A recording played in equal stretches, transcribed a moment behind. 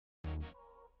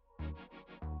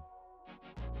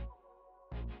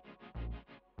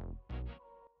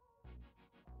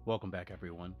Welcome back,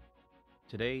 everyone.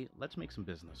 Today, let's make some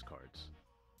business cards.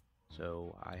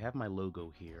 So I have my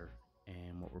logo here,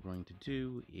 and what we're going to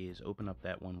do is open up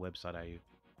that one website I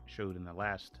showed in the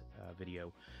last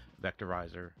video,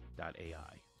 vectorizer.ai.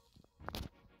 I'm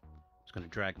just going to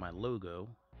drag my logo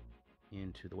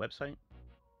into the website.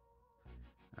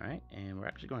 All right, and we're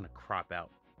actually going to crop out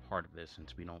part of this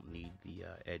since we don't need the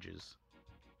edges.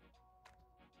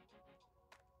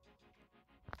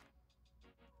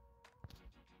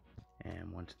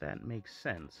 And once that makes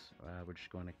sense, we're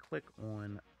just going to click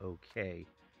on OK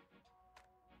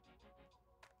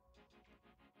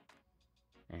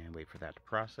and wait for that to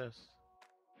process.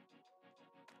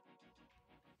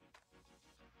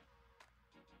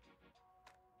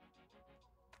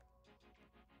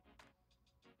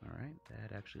 All right,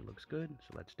 that actually looks good.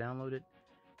 So let's download it.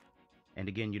 And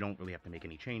again, you don't really have to make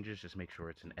any changes. Just make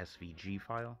sure it's an SVG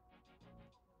file.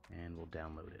 And we'll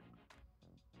download it.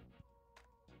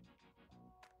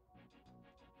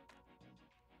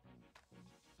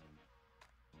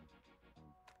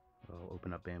 We'll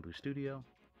open up Bambu Studio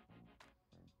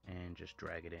and just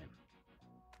drag it in.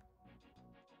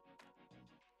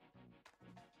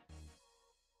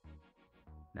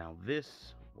 Now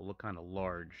this will look kind of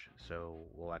large, so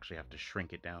we'll actually have to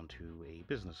shrink it down to a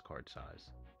business card size.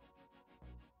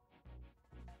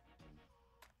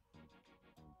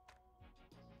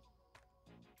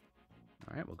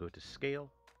 All right, we'll go to scale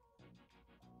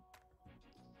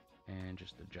and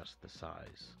just adjust the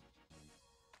size.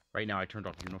 Right now I turned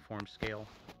off uniform scale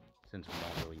since we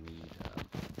don't really need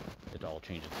it to all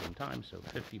change at the same time, so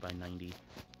 50 by 90.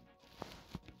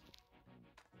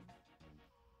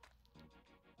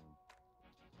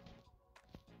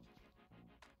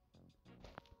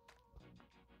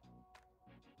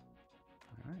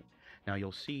 All right, now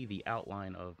you'll see the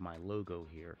outline of my logo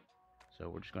here. So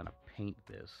we're just going to paint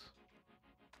this.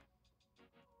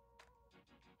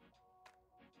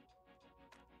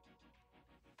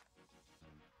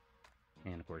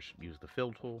 And of course, use the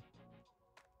fill tool.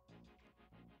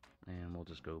 And we'll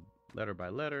just go letter by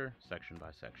letter, section by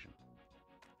section.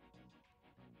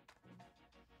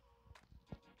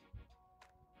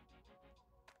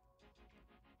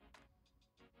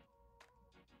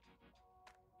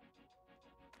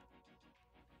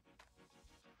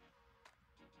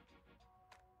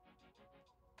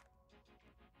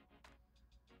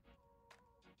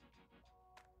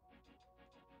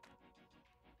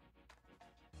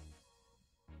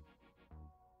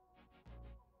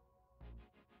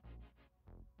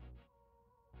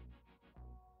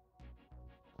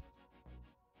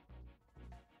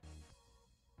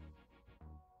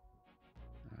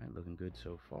 All right, looking good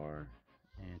so far.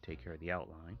 And take care of the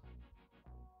outline.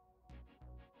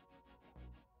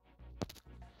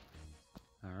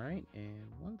 All right, and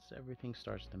once everything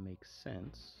starts to make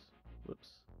sense, whoops,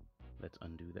 let's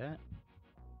undo that.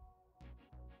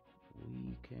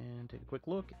 We can take a quick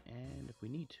look, and if we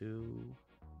need to,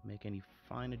 make any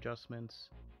fine adjustments.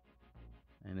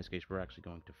 In this case, we're actually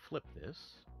going to flip this.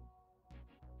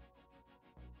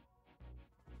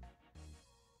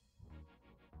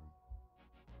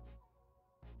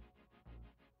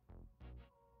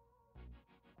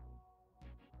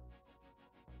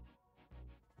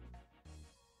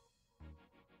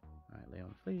 All right, lay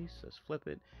on face, let's flip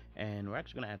it, and we're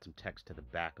actually going to add some text to the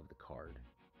back of the card.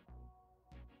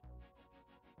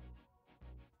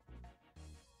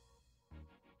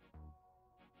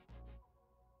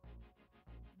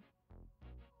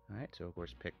 All right, so of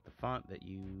course pick the font that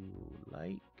you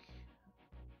like,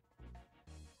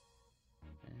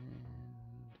 and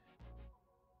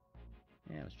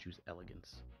yeah, let's choose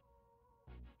Elegance.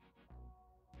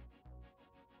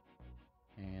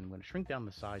 And I'm going to shrink down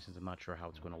the size since I'm not sure how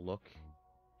it's going to look.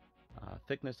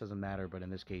 Thickness doesn't matter, but in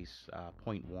this case,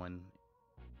 0.1.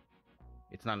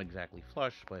 It's not exactly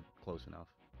flush, but close enough.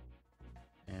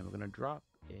 And we're going to drop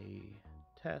a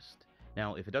test.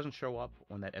 Now, if it doesn't show up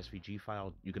on that SVG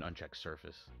file, you can uncheck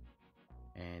surface.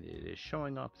 And it is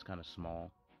showing up. It's kind of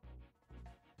small.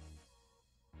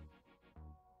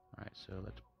 All right, so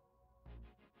let's...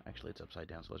 Actually, it's upside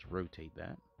down, so let's rotate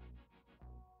that.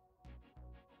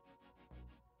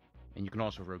 And you can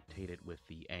also rotate it with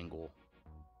the angle.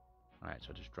 All right,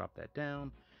 so just drop that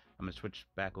down. I'm going to switch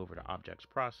back over to Objects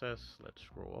Process. Let's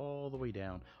scroll all the way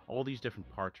down. All these different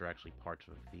parts are actually parts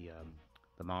of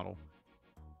the model.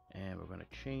 And we're going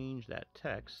to change that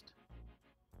text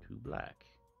to black.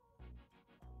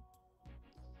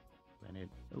 When it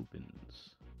opens.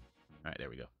 All right, there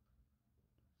we go.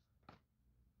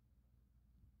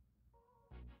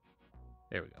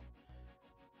 There we go.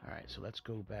 All right, so let's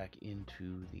go back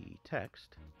into the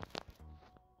text.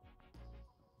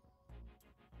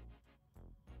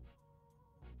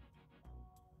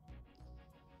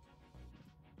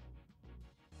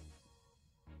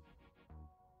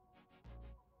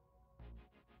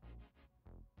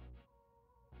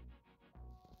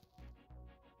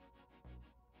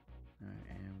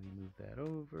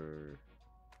 over.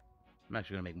 I'm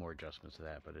actually going to make more adjustments to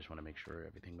that, but I just want to make sure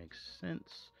everything makes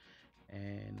sense.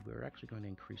 And we're actually going to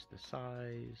increase the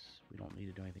size. We don't need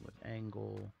to do anything with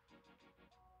angle.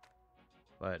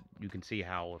 But you can see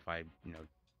how if I,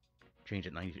 change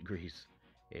it 90 degrees,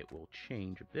 it will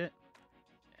change a bit.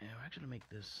 And we're actually going to make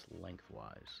this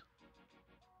lengthwise.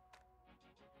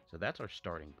 So that's our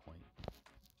starting point.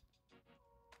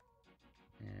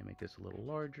 And make this a little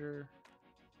larger.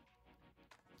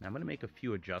 Now I'm going to make a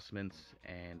few adjustments,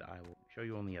 and I will show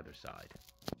you on the other side.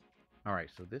 Alright,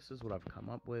 so this is what I've come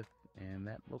up with, and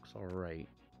that looks alright.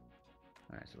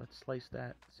 Alright, so let's slice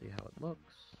that, see how it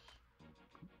looks.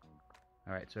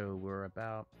 Alright, so we're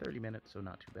about 30 minutes, so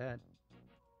not too bad.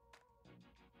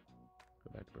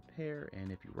 Go back to prepare,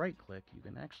 and if you right click, you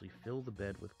can actually fill the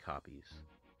bed with copies.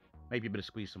 Maybe a bit of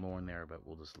squeeze some more in there, but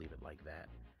we'll just leave it like that.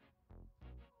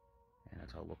 And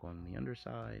that's how it'll look on the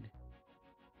underside.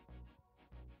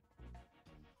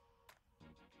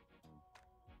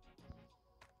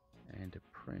 And to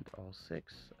print all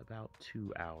 6, about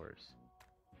 2 hours.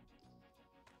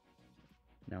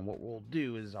 Now what we'll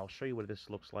do is I'll show you what this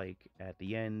looks like at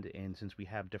the end, and since we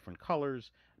have different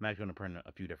colors, I'm actually going to print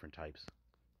a few different types.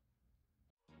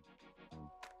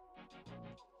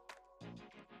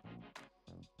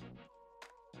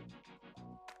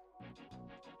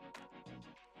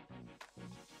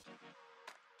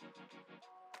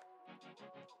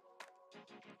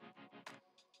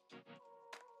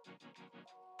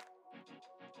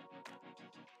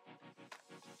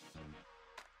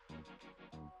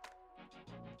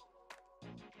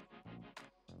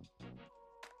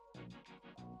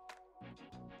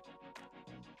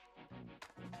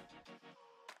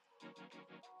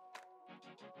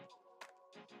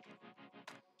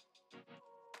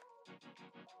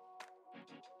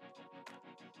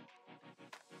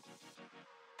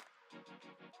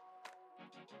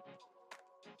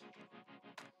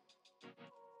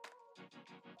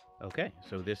 Okay,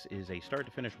 so this is a start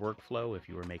to finish workflow. If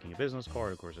you were making a business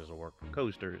card, of course, this will work for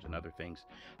coasters and other things.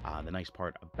 The nice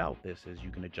part about this is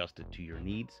you can adjust it to your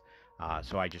needs.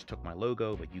 So I just took my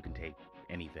logo, but you can take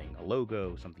anything, a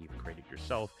logo, something you've created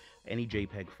yourself, any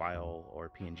JPEG file or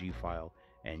PNG file,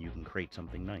 and you can create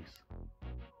something nice.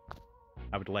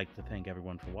 I would like to thank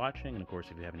everyone for watching, and of course,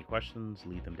 if you have any questions,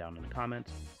 leave them down in the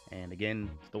comments. And again,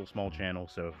 still a small channel,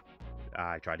 so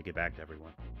I try to get back to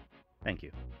everyone. Thank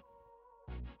you.